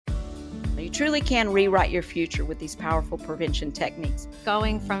You truly can rewrite your future with these powerful prevention techniques.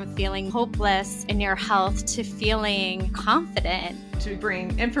 Going from feeling hopeless in your health to feeling confident. To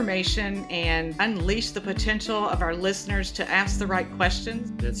bring information and unleash the potential of our listeners to ask the right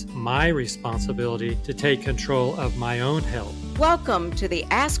questions. It's my responsibility to take control of my own health. Welcome to the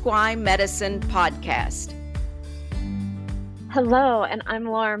Ask Why Medicine podcast. Hello, and I'm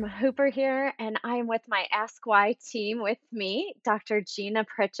Lauren Hooper here, and I'm with my Ask Why team with me, Dr. Gina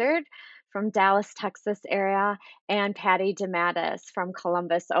Pritchard from Dallas, Texas area, and Patty DeMattis from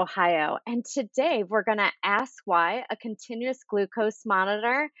Columbus, Ohio. And today we're going to ask why a continuous glucose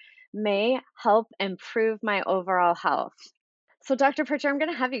monitor may help improve my overall health. So Dr. Pritchard, I'm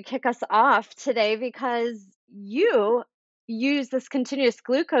going to have you kick us off today because you use this continuous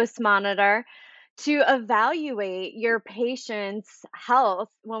glucose monitor to evaluate your patient's health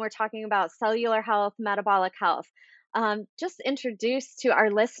when we're talking about cellular health, metabolic health. Just introduce to our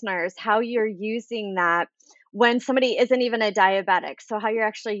listeners how you're using that when somebody isn't even a diabetic. So how you're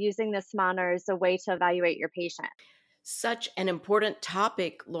actually using this monitor as a way to evaluate your patient. Such an important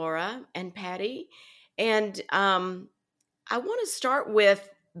topic, Laura and Patty. And I want to start with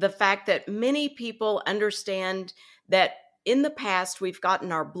the fact that many people understand that in the past, we've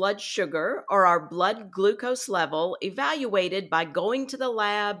gotten our blood sugar or our blood glucose level evaluated by going to the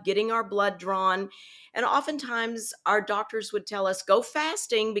lab, getting our blood drawn. And oftentimes our doctors would tell us, go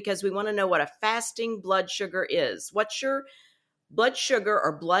fasting because we want to know what a fasting blood sugar is. What's your blood sugar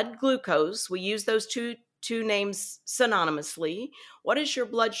or blood glucose? We use those two names synonymously. What is your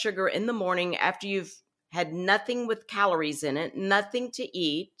blood sugar in the morning after you've had nothing with calories in it, nothing to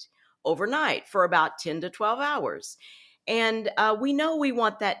eat overnight for about 10 to 12 hours? And we know we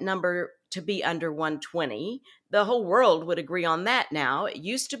want that number to be under 120. The whole world would agree on that now. It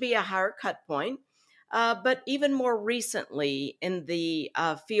used to be a higher cut point, but even more recently in the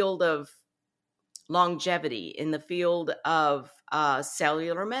field of longevity, in the field of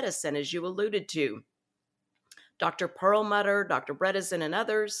cellular medicine, as you alluded to, Dr. Perlmutter, Dr. Bredesen, and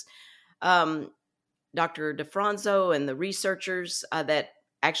others, Dr. DeFronzo and the researchers that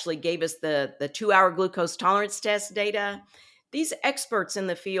actually gave us the 2-hour glucose tolerance test data. These experts in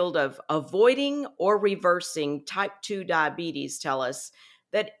the field of avoiding or reversing type 2 diabetes tell us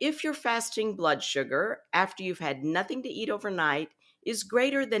that if your fasting blood sugar after you've had nothing to eat overnight is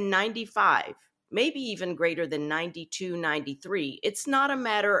greater than 95, maybe even greater than 92, 93, it's not a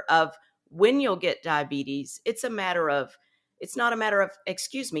matter of when you'll get diabetes. It's not a matter of,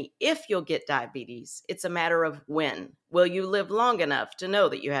 if you'll get diabetes. It's a matter of when. Will you live long enough to know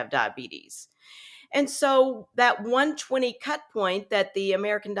that you have diabetes? And so that 120 cut point that the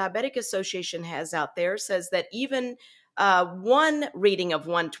American Diabetic Association has out there says that even one reading of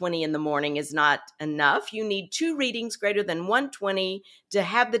 120 in the morning is not enough. You need 2 readings greater than 120 to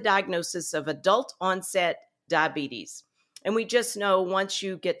have the diagnosis of adult onset diabetes. And we just know once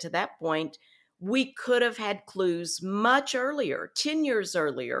you get to that point, we could have had clues much earlier, 10 years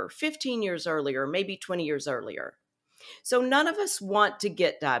earlier, 15 years earlier, maybe 20 years earlier. So none of us want to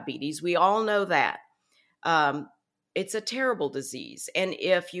get diabetes. We all know that. It's a terrible disease. And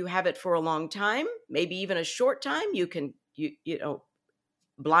if you have it for a long time, maybe even a short time,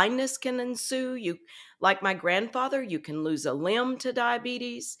 blindness can ensue. Like my grandfather, you can lose a limb to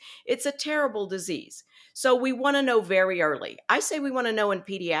diabetes. It's a terrible disease. So we want to know very early. I say we want to know in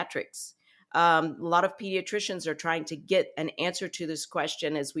pediatrics. A lot of pediatricians are trying to get an answer to this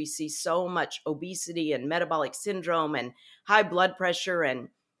question as we see so much obesity and metabolic syndrome and high blood pressure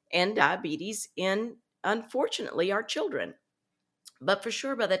and diabetes in, unfortunately, our children. But for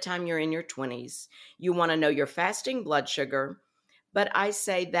sure, by the time you're in your 20s, you want to know your fasting blood sugar. But I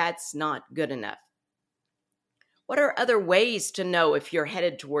say that's not good enough. What are other ways to know if you're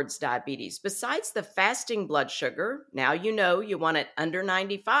headed towards diabetes? Besides the fasting blood sugar, now you know you want it under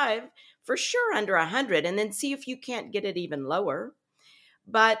 95, for sure under 100, and then see if you can't get it even lower.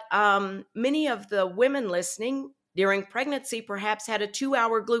 But many of the women listening during pregnancy perhaps had a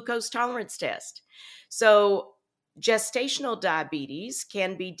 2-hour glucose tolerance test. So gestational diabetes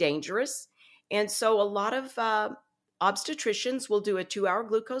can be dangerous. And so a lot of obstetricians will do a 2-hour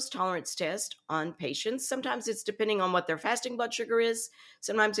glucose tolerance test on patients. Sometimes it's depending on what their fasting blood sugar is.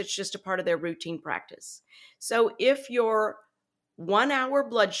 Sometimes it's just a part of their routine practice. So if your 1-hour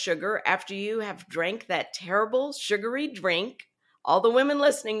blood sugar after you have drank that terrible sugary drink, all the women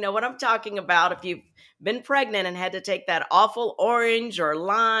listening know what I'm talking about. If you've been pregnant and had to take that awful orange or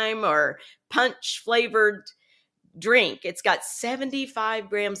lime or punch flavored drink, it's got 75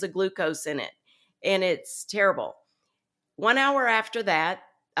 grams of glucose in it, and it's terrible. 1 hour after that,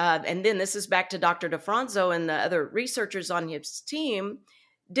 and then this is back to Dr. DeFronzo and the other researchers on his team,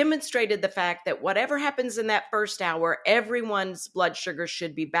 demonstrated the fact that whatever happens in that first hour, everyone's blood sugar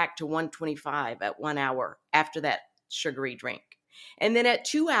should be back to 125 at 1 hour after that sugary drink. And then at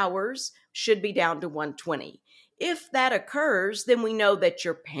 2 hours should be down to 120. If that occurs, then we know that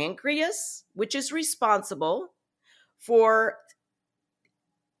your pancreas, which is responsible for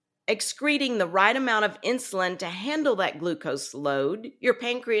excreting the right amount of insulin to handle that glucose load, your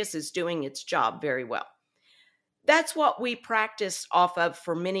pancreas is doing its job very well. That's what we practiced off of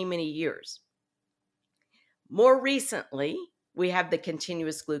for many, many years. More recently, we have the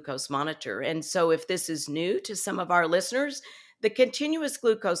continuous glucose monitor. And so if this is new to some of our listeners, the continuous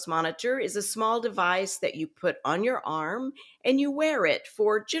glucose monitor is a small device that you put on your arm and you wear it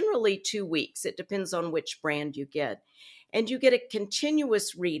for generally 2 weeks. It depends on which brand you get. And you get a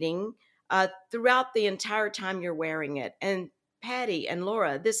continuous reading throughout the entire time you're wearing it. And Patty and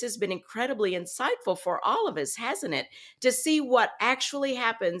Laura, this has been incredibly insightful for all of us, hasn't it? To see what actually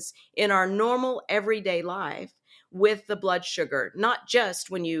happens in our normal everyday life with the blood sugar, not just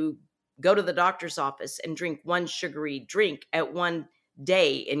when you go to the doctor's office and drink one sugary drink at one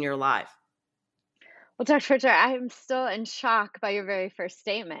day in your life. Well, Dr. Pritchard, I'm still in shock by your very first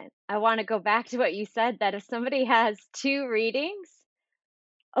statement. I want to go back to what you said, that if somebody has 2 readings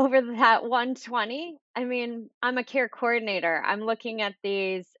over that 120, I mean, I'm a care coordinator. I'm looking at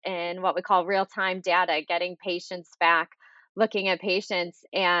these in what we call real-time data, getting patients back, looking at patients,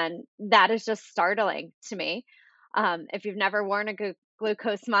 and that is just startling to me. If you've never worn a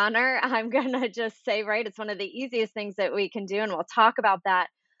glucose monitor, I'm going to just say, right, it's one of the easiest things that we can do, and we'll talk about that.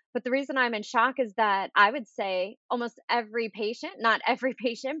 But the reason I'm in shock is that I would say almost every patient, not every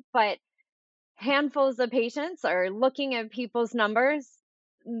patient, but handfuls of patients are looking at people's numbers.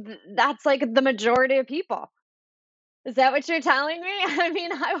 That's like the majority of people. Is that what you're telling me?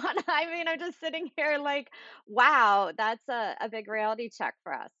 I'm just sitting here like, wow, that's a big reality check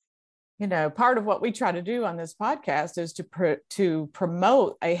for us. Part of what we try to do on this podcast is to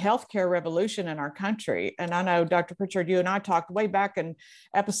promote a healthcare revolution in our country. And I know, Dr. Pritchard, you and I talked way back in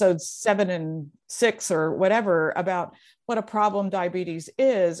episodes 7 and 6 or whatever about what a problem diabetes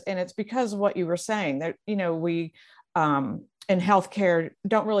is. And it's because of what you were saying that, we in healthcare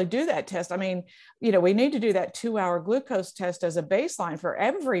don't really do that test. I mean, we need to do that 2-hour glucose test as a baseline for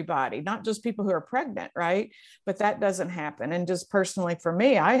everybody, not just people who are pregnant, right? But that doesn't happen. And just personally for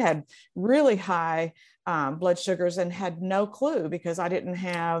me, I had really high blood sugars and had no clue because I didn't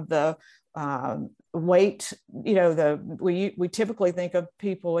have the weight. We typically think of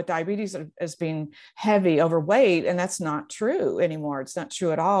people with diabetes as being heavy, overweight, and that's not true anymore. It's not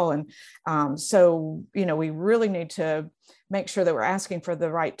true at all. And so we really need to make sure that we're asking for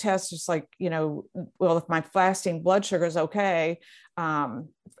the right test, just like, well, if my fasting blood sugar is okay,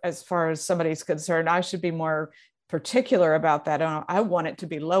 as far as somebody's concerned, I should be more particular about that. I want it to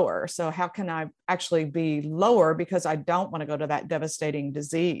be lower. So how can I actually be lower because I don't want to go to that devastating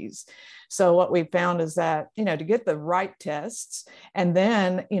disease? So what we found is that, to get the right tests and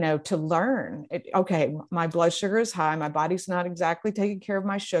then, to learn, okay, my blood sugar is high. My body's not exactly taking care of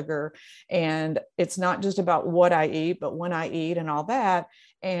my sugar. And it's not just about what I eat, but when I eat and all that.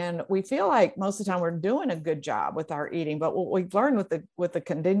 And we feel like most of the time we're doing a good job with our eating, but what we've learned with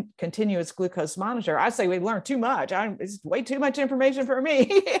the continuous glucose monitor, I say we learned too much. It's way too much information for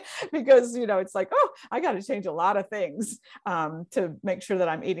me because, it's like, oh, I got to change a lot of things to make sure that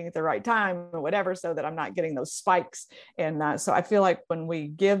I'm eating at the right time or whatever, so that I'm not getting those spikes. And so I feel like when we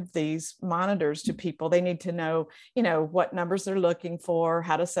give these monitors to people, they need to know, what numbers they're looking for,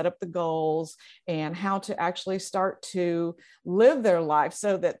 how to set up the goals, and how to actually start to live their life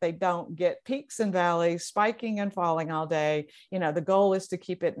so that they don't get peaks and valleys, spiking and falling all day. The goal is to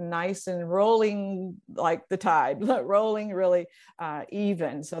keep it nice and rolling like the tide, rolling really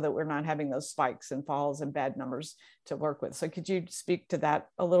even, so that we're not having those spikes and falls and bad numbers to work with. So could you speak to that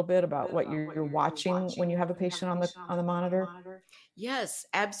a little bit about what you're watching when you have a patient on the monitor? Yes,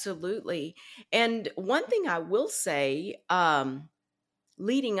 absolutely. And one thing I will say,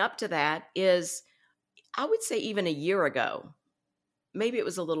 leading up to that is, I would say even a year ago, maybe it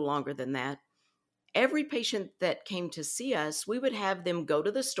was a little longer than that, every patient that came to see us, we would have them go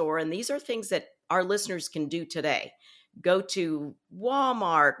to the store. And these are things that our listeners can do today. Go to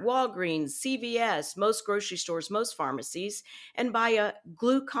Walmart, Walgreens, CVS, most grocery stores, most pharmacies, and buy a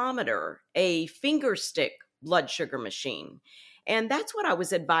glucometer, a finger stick blood sugar machine. And that's what I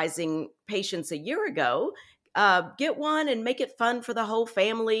was advising patients a year ago. Get one and make it fun for the whole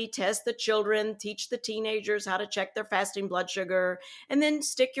family. Test the children, teach the teenagers how to check their fasting blood sugar, and then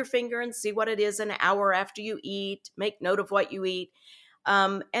stick your finger and see what it is an hour after you eat. Make note of what you eat.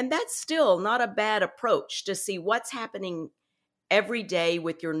 And that's still not a bad approach to see what's happening every day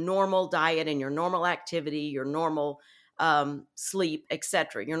with your normal diet and your normal activity, your normal sleep,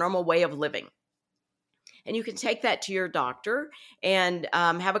 etc., your normal way of living. And you can take that to your doctor and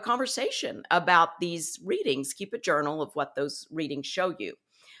have a conversation about these readings. Keep a journal of what those readings show you.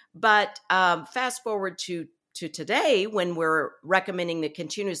 But fast forward to today, when we're recommending the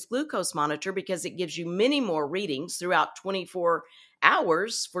continuous glucose monitor, because it gives you many more readings throughout 24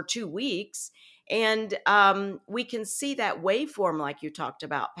 hours for 2 weeks. And we can see that waveform like you talked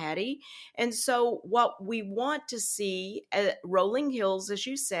about, Patty. And so what we want to see, rolling hills, as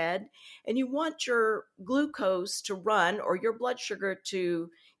you said, and you want your glucose to run, or your blood sugar to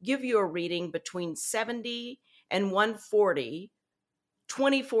give you a reading between 70 and 140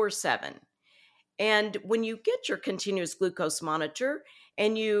 24/7. And when you get your continuous glucose monitor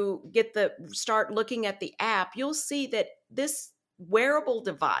and you start looking at the app, you'll see that this wearable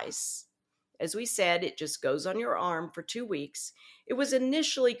device, as we said, it just goes on your arm for 2 weeks. It was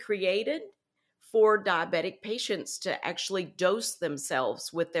initially created for diabetic patients to actually dose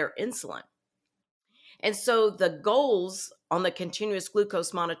themselves with their insulin. And so the goals on the continuous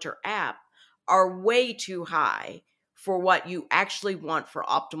glucose monitor app are way too high for what you actually want for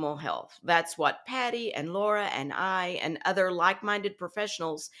optimal health. That's what Patty and Laura and I and other like-minded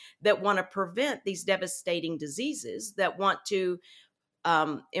professionals that want to prevent these devastating diseases, that want to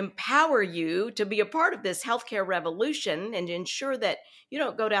empower you to be a part of this healthcare revolution and ensure that you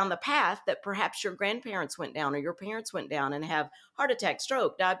don't go down the path that perhaps your grandparents went down or your parents went down and have heart attack,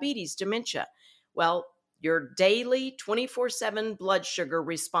 stroke, diabetes, dementia. Well, your daily 24/7 blood sugar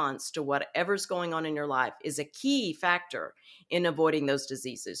response to whatever's going on in your life is a key factor in avoiding those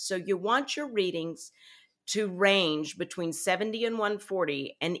diseases. So you want your readings to range between 70 and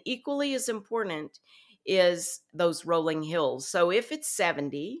 140, and equally as important is those rolling hills. So if it's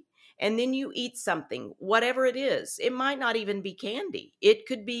 70 and then you eat something, whatever it is, it might not even be candy. It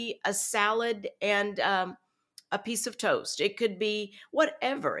could be a salad and a piece of toast. It could be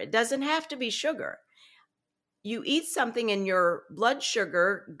whatever. It doesn't have to be sugar. You eat something and your blood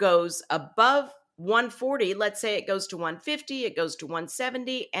sugar goes above 140, let's say it goes to 150, it goes to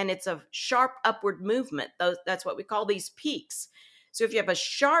 170, and it's a sharp upward movement. That's what we call these peaks. So if you have a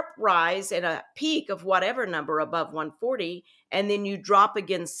sharp rise and a peak of whatever number above 140, and then you drop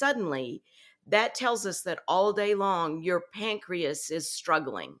again suddenly, that tells us that all day long your pancreas is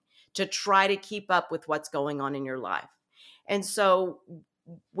struggling to try to keep up with what's going on in your life. And so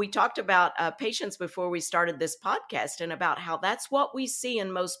we talked about patients before we started this podcast, and about how that's what we see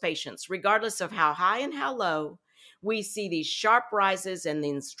in most patients, regardless of how high and how low. We see these sharp rises and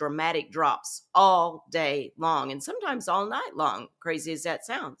these dramatic drops all day long, and sometimes all night long, crazy as that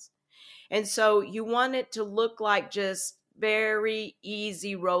sounds. And so you want it to look like just very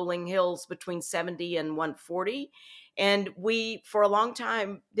easy rolling hills between 70 and 140. And we, for a long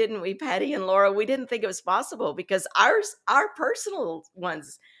time, didn't we, Patty and Laura, we didn't think it was possible, because our personal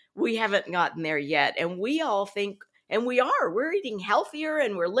ones, we haven't gotten there yet. And we all think, and we're eating healthier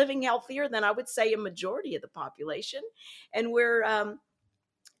and we're living healthier than I would say a majority of the population. And we're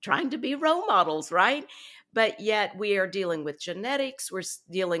trying to be role models, right? But yet we are dealing with genetics. We're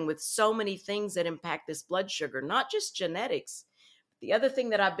dealing with so many things that impact this blood sugar, not just genetics. The other thing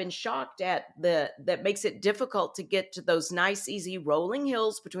that I've been shocked at that makes it difficult to get to those nice, easy rolling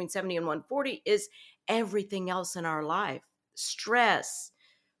hills between 70 and 140 is everything else in our life. Stress,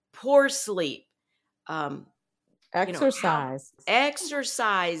 poor sleep, exercise,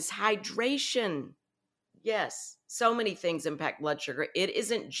 exercise, hydration. Yes, so many things impact blood sugar. It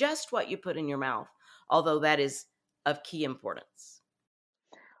isn't just what you put in your mouth, although that is of key importance.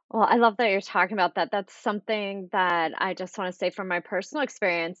 Well, I love that you're talking about that. That's something that I just want to say from my personal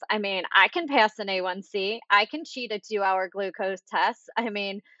experience. I mean, I can pass an A1C. I can cheat a 2-hour glucose test. I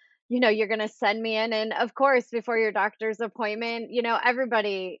mean, you're going to send me in. And of course, before your doctor's appointment,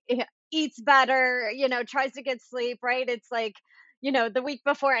 everybody eats better, tries to get sleep, right? It's like, the week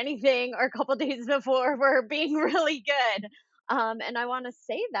before anything or a couple days before, we're being really good. And I want to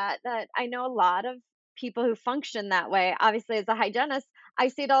say that I know a lot of people who function that way. Obviously, as a hygienist, I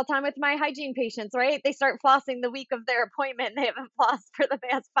see it all the time with my hygiene patients, right? They start flossing the week of their appointment. They haven't flossed for the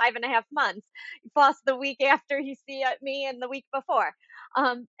past 5.5 months. You floss the week after you see me and the week before.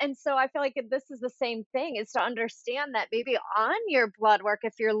 And so I feel like this is the same thing, is to understand that maybe on your blood work,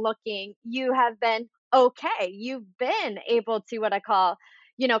 if you're looking, you have been okay. You've been able to, what I call,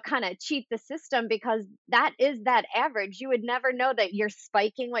 kind of cheat the system, because that is that average. You would never know that you're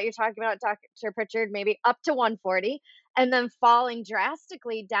spiking what you're talking about, Dr. Pritchard, maybe up to 140 and then falling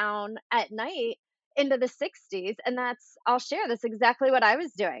drastically down at night into the 60s. And I'll share, that's exactly what I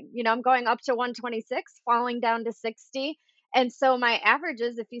was doing. I'm going up to 126, falling down to 60. And so my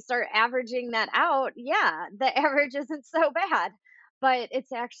averages, if you start averaging that out, yeah, the average isn't so bad. But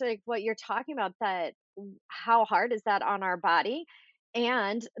it's actually like what you're talking about, that how hard is that on our body?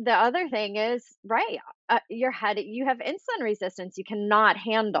 And the other thing is, right, your head, you have insulin resistance. You cannot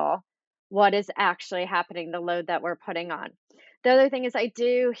handle what is actually happening, the load that we're putting on. The other thing is, I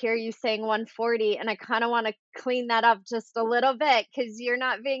do hear you saying 140, and I kind of want to clean that up just a little bit, because you're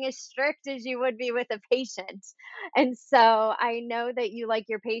not being as strict as you would be with a patient. And so I know that you like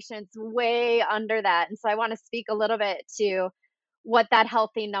your patients way under that. And so I want to speak a little bit to what that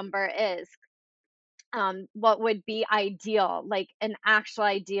healthy number is. What would be ideal, like an actual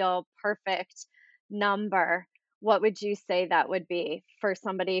ideal, perfect number? What would you say that would be for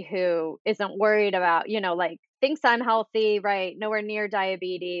somebody who isn't worried about, like thinks I'm healthy, right? Nowhere near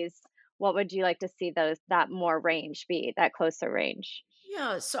diabetes. What would you like to see that more range be, that closer range?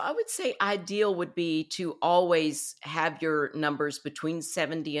 Yeah, so I would say ideal would be to always have your numbers between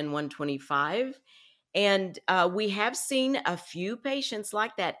 70 and 125. And we have seen a few patients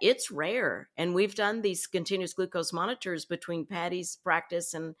like that. It's rare. And we've done these continuous glucose monitors between Patty's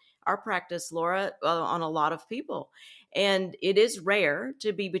practice and our practice, Laura, on a lot of people. And it is rare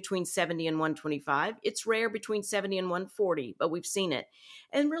to be between 70 and 125. It's rare between 70 and 140, but we've seen it.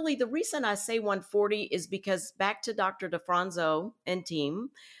 And really, the reason I say 140 is because back to Dr. DeFranzo and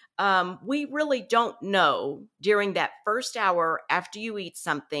team, we really don't know during that first hour after you eat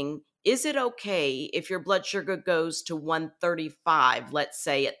something, is it okay if your blood sugar goes to 135, let's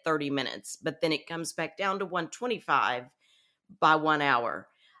say at 30 minutes, but then it comes back down to 125 by 1 hour?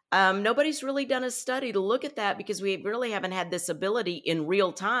 Nobody's really done a study to look at that, because we really haven't had this ability in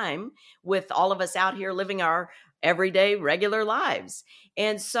real time with all of us out here living our everyday regular lives.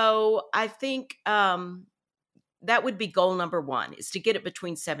 And so I think that would be goal number one, is to get it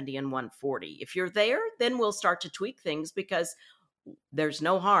between 70 and 140. If you're there, then we'll start to tweak things, because there's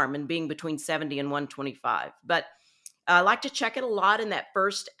no harm in being between 70 and 125. But I like to check it a lot in that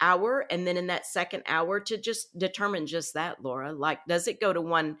first hour, and then in that second hour to just determine just that, Laura. Like, does it go to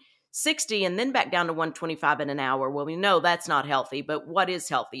 160 and then back down to 125 in an hour? Well, we know that's not healthy, but what is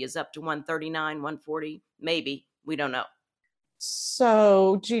healthy is up to 139, 140, maybe. We don't know.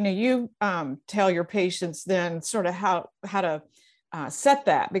 So, Gina, you tell your patients then sort of how to set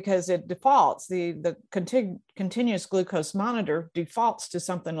that, because it defaults, the continuous glucose monitor defaults to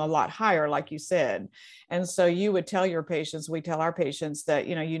something a lot higher, like you said. And so you would tell your patients, we tell our patients that,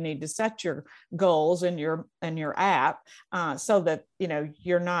 you need to set your goals in your app, so that,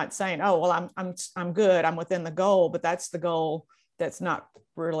 you're not saying, oh, well, I'm good, I'm within the goal, but that's the goal that's not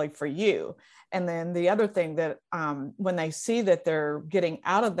really for you. And then the other thing that when they see that they're getting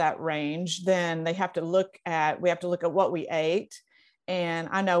out of that range, then we have to look at what we ate. And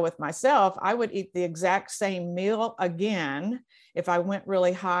I know with myself, I would eat the exact same meal again. If I went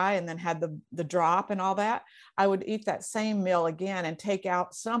really high and then had the drop and all that, I would eat that same meal again and take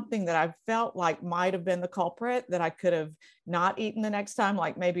out something that I felt like might have been the culprit that I could have not eaten the next time.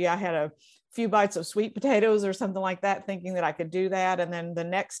 Like maybe I had a few bites of sweet potatoes or something like that, thinking that I could do that. And then the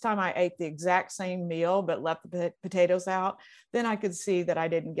next time I ate the exact same meal, but left the potatoes out, then I could see that I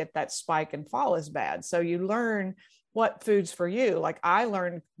didn't get that spike and fall as bad. So you learn what food's for you. Like I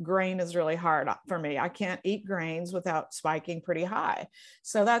learned grain is really hard for me. I can't eat grains without spiking pretty high.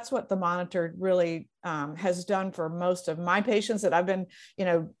 So that's what the monitor really has done for most of my patients that I've been,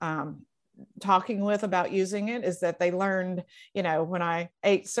 talking with about using it, is that they learned, when I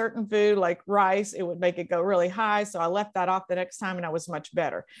ate certain food like rice, it would make it go really high. So I left that off the next time and I was much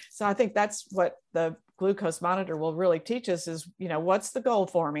better. So I think that's what the glucose monitor will really teach us is, what's the goal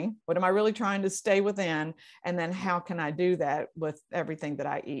for me? What am I really trying to stay within? And then how can I do that with everything that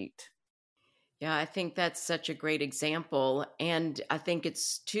I eat? Yeah, I think that's such a great example. And I think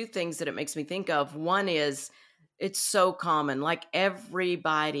it's two things that it makes me think of. One is, it's so common. Like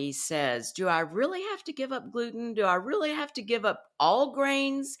everybody says, do I really have to give up gluten? Do I really have to give up all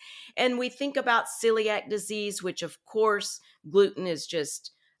grains? And we think about celiac disease, which of course, gluten is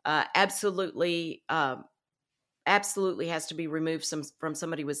just absolutely has to be removed from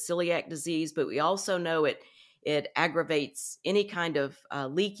somebody with celiac disease. But we also know it aggravates any kind of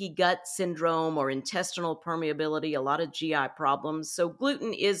leaky gut syndrome or intestinal permeability, a lot of GI problems. So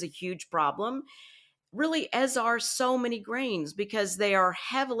gluten is a huge problem, really, as are so many grains, because they are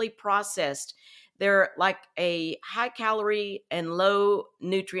heavily processed. They're like a high calorie and low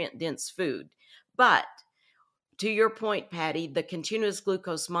nutrient dense food. But to your point, Patty, the continuous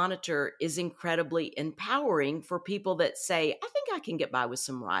glucose monitor is incredibly empowering for people that say, I think I can get by with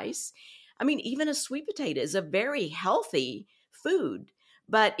some rice. I mean, even a sweet potato is a very healthy food.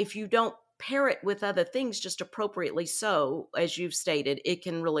 But if you don't pair it with other things just appropriately so, as you've stated, it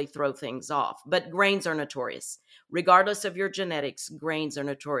can really throw things off. But grains are notorious. Regardless of your genetics, grains are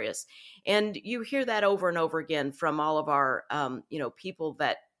notorious. And you hear that over and over again from all of our, people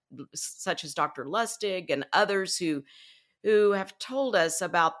that, such as Dr. Lustig and others who have told us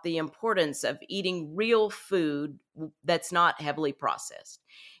about the importance of eating real food that's not heavily processed.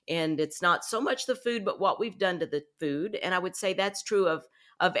 And it's not so much the food, but what we've done to the food. And I would say that's true of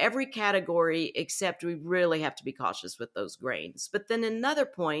every category, except we really have to be cautious with those grains. But then another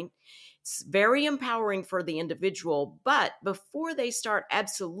point, it's very empowering for the individual, but before they start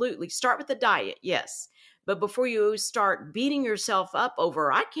with the diet, yes. But before you start beating yourself up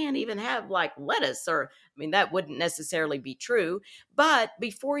over, I can't even have like lettuce, that wouldn't necessarily be true. But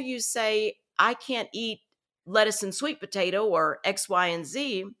before you say, I can't eat lettuce and sweet potato or X, Y, and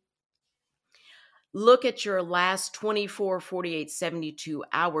Z, look at your last 24, 48, 72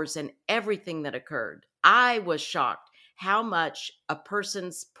 hours and everything that occurred. I was shocked how much a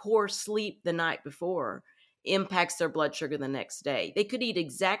person's poor sleep the night before impacts their blood sugar the next day. They could eat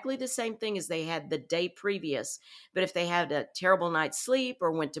exactly the same thing as they had the day previous, but if they had a terrible night's sleep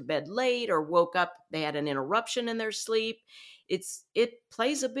or went to bed late or woke up, they had an interruption in their sleep, it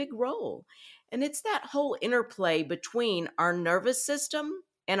plays a big role. And it's that whole interplay between our nervous system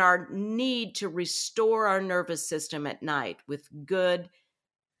and our need to restore our nervous system at night with good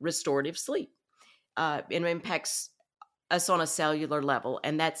restorative sleep. It impacts us on a cellular level.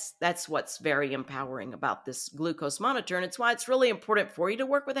 And that's what's very empowering about this glucose monitor. And it's why it's really important for you to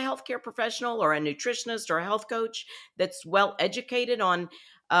work with a healthcare professional or a nutritionist or a health coach that's well educated on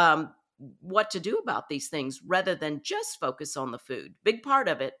what to do about these things rather than just focus on the food. Big part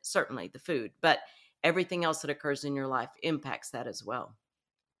of it, certainly the food, but everything else that occurs in your life impacts that as well.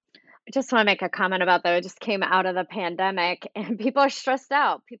 I just want to make a comment about that. It just came out of the pandemic and people are stressed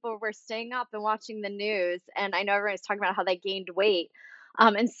out. People were staying up and watching the news. And I know everyone's talking about how they gained weight.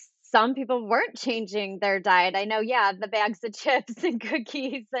 Some people weren't changing their diet. I know, yeah, the bags of chips and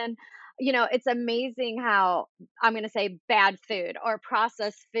cookies. And, it's amazing how I'm going to say bad food or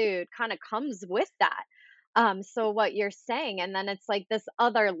processed food kind of comes with that. So what you're saying, and then it's like this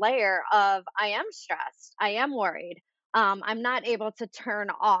other layer of I am stressed, I am worried. I'm not able to turn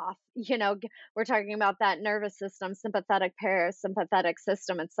off. We're talking about that nervous system, sympathetic, parasympathetic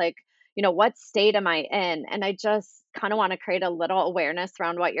system. It's like, what state am I in? And I just kind of want to create a little awareness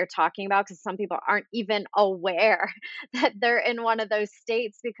around what you're talking about because some people aren't even aware that they're in one of those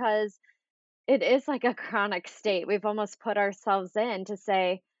states because it is like a chronic state. We've almost put ourselves in to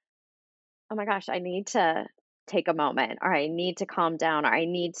say, oh my gosh, I need to take a moment, or I need to calm down, or I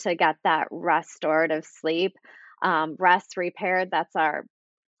need to get that restorative sleep. Rest, repair, that's our,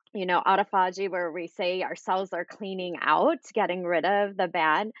 autophagy, where we say our cells are cleaning out, getting rid of the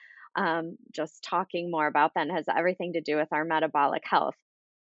bad. Just talking more about that has everything to do with our metabolic health.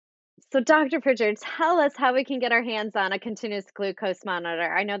 So, Dr. Pritchard, tell us how we can get our hands on a continuous glucose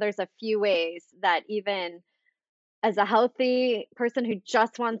monitor. I know there's a few ways that even as a healthy person who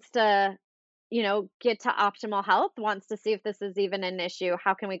just wants to get to optimal health, wants to see if this is even an issue,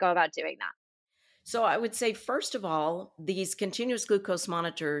 how can we go about doing that? So I would say, first of all, these continuous glucose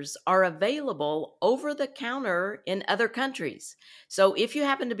monitors are available over the counter in other countries. So if you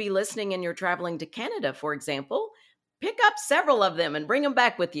happen to be listening and you're traveling to Canada, for example, pick up several of them and bring them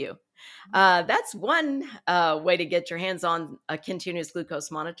back with you. That's one way to get your hands on a continuous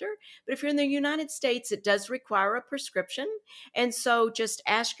glucose monitor. But if you're in the United States, it does require a prescription. And so just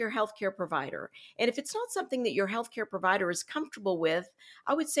ask your healthcare provider. And if it's not something that your healthcare provider is comfortable with,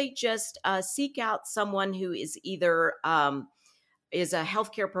 I would say just seek out someone who is either is a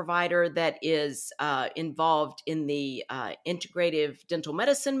healthcare provider that is involved in the integrative dental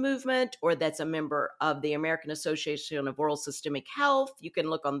medicine movement, or that's a member of the American Association of Oral Systemic Health. You can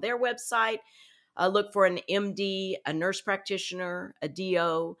look on their website, look for an MD, a nurse practitioner, a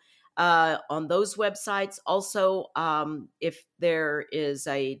DO on those websites. Also, if there is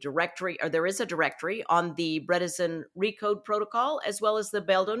a directory, or there is a directory on the Bredesen Recode protocol, as well as the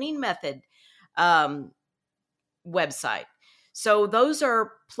Beldonin method website. So those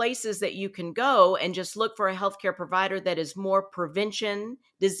are places that you can go and just look for a healthcare provider that is more prevention,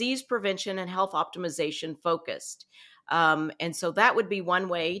 disease prevention, and health optimization focused. And so that would be one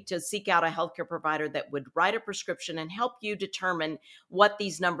way to seek out a healthcare provider that would write a prescription and help you determine what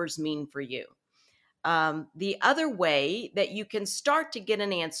these numbers mean for you. the other way that you can start to get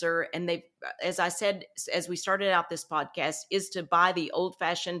an answer, and they, as I said, as we started out this podcast, is to buy the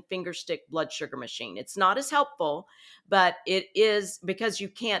old-fashioned finger stick blood sugar machine. It's not as helpful, but it is, because you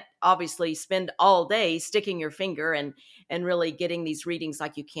can't obviously spend all day sticking your finger and really getting these readings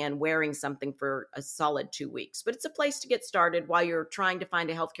like you can wearing something for a solid 2 weeks. But it's a place to get started while you're trying to find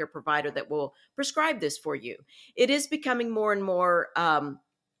a healthcare provider that will prescribe this for you. It is becoming more and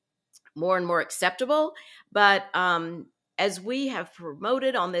more acceptable. But as we have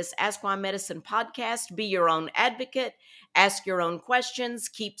promoted on this Ask Why Medicine podcast, be your own advocate, ask your own questions,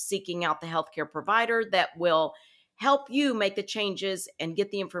 keep seeking out the healthcare provider that will help you make the changes and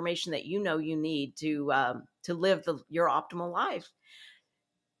get the information that you know you need to live your optimal life.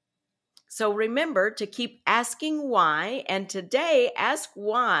 So remember to keep asking why. And today, ask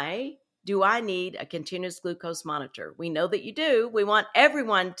why do I need a continuous glucose monitor? We know that you do. We want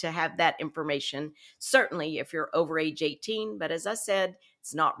everyone to have that information, certainly if you're over age 18. But as I said,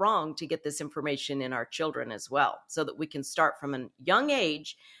 it's not wrong to get this information in our children as well, so that we can start from a young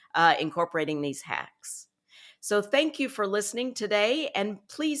age incorporating these hacks. So thank you for listening today, and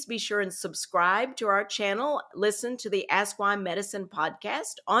please be sure and subscribe to our channel. Listen to the Ask Why Medicine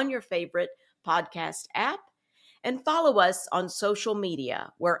podcast on your favorite podcast app, and follow us on social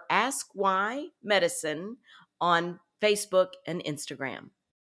media. We're Ask Why Medicine on Facebook and Instagram.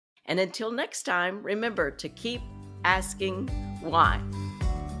 And until next time, remember to keep asking why.